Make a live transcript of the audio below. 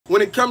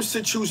when it comes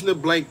to choosing a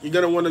blank, you're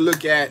going to want to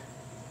look at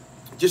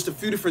just a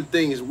few different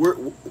things.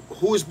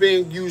 Who is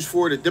being used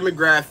for, the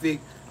demographic,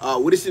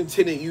 what its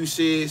intended use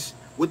is,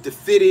 what the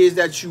fit is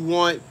that you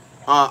want,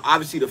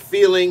 obviously the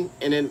feeling,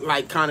 and then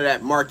like kind of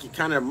that market,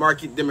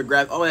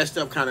 demographic, all that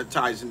stuff kind of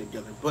ties in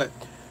together. But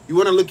you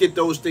want to look at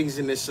those things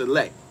in this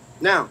select.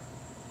 Now,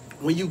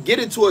 when you get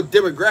into a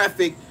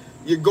demographic,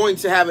 you're going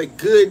to have a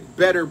good,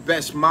 better,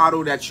 best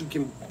model that you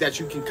can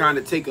kind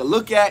of take a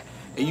look at,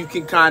 and you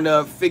can kind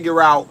of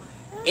figure out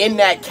in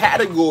that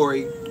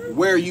category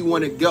where you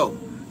want to go.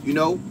 You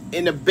know,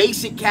 in the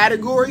basic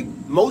category,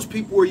 most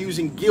people are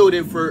using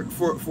Gildan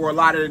for a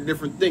lot of the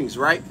different things,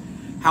 right?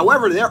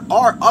 However, there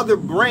are other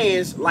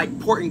brands like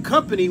Port &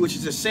 Company, which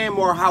is a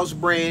Sanmar house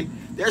brand.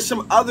 There's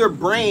some other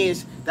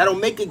brands that'll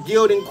make a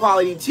Gildan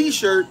quality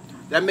t-shirt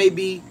that may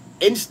be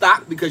in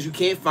stock because you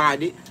can't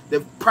find it. The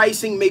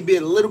pricing may be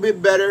a little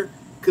bit better,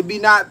 could be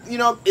not, you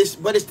know,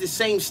 but it's the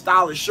same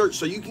style of shirt.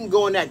 So you can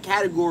go in that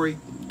category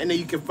and then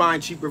you can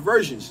find cheaper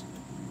versions.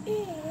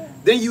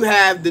 Then you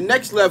have the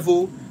next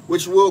level,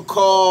 which we'll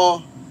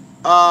call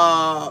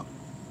the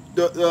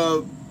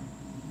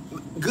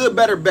good,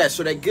 better, best.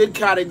 So that good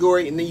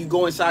category, and then you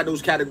go inside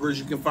those categories,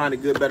 you can find a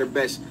good, better,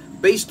 best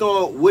based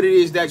on what it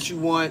is that you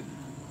want,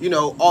 you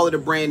know, all of the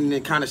branding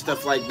and kind of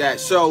stuff like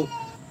that. So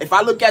if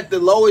I look at the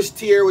lowest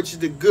tier, which is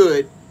the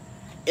good,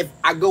 if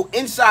I go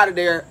inside of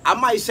there, I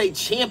might say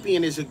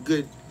Champion is a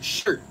good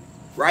shirt,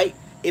 right?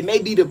 It may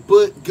be the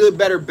good,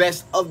 better,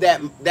 best of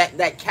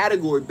that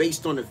category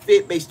based on the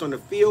fit, based on the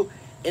feel,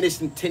 and its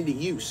intended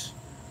use.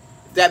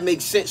 If that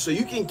makes sense. So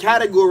you can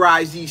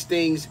categorize these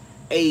things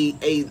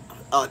a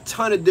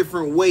ton of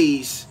different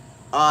ways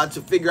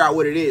to figure out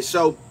what it is.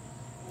 So,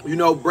 you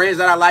know, brands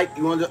that I like,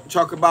 you want to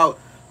talk about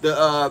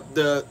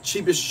the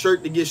cheapest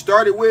shirt to get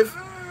started with.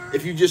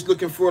 If you're just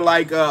looking for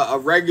like a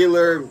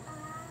regular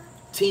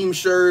team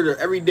shirt or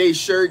everyday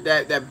shirt,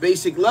 that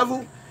basic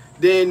level,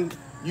 then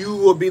you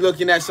will be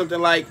looking at something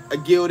like a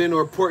Gildan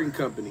or a Port &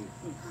 Company.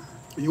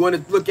 You want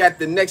to look at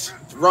the next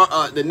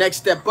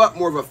step up,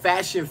 more of a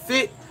fashion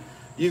fit.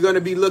 You're going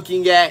to be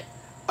looking at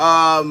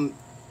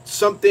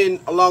something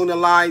along the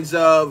lines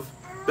of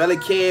Bella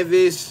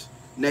Canvas,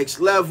 Next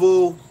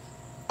Level,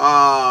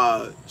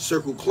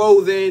 Circle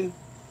Clothing.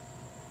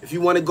 If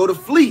you want to go to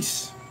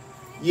fleece,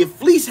 your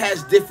fleece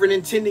has different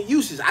intended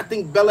uses. I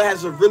think Bella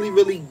has a really,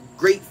 really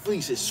great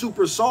fleece. It's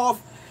super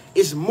soft.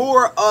 It's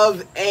more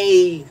of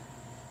a,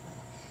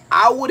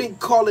 I wouldn't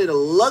call it a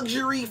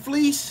luxury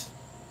fleece,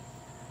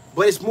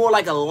 but it's more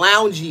like a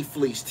loungy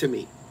fleece to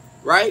me,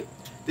 right?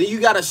 Then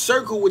you got a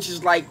Circle, which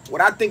is like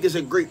what I think is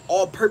a great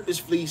all-purpose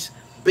fleece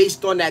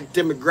based on that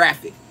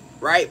demographic,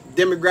 right?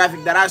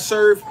 Demographic that I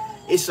serve,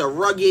 it's a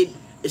rugged,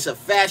 it's a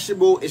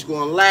fashionable, it's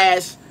going to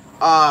last,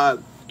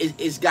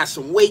 it's got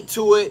some weight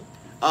to it,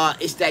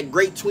 it's that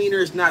great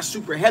tweener, it's not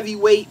super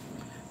heavyweight.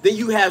 Then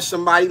you have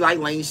somebody like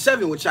Lane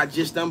 7, which I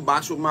just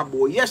unboxed with my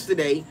boy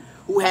yesterday,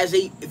 who has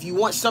if you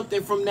want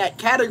something from that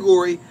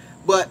category,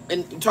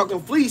 and you're talking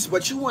fleece,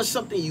 but you want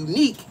something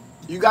unique,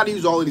 you got to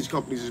use all of these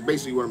companies, is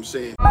basically what I'm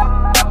saying.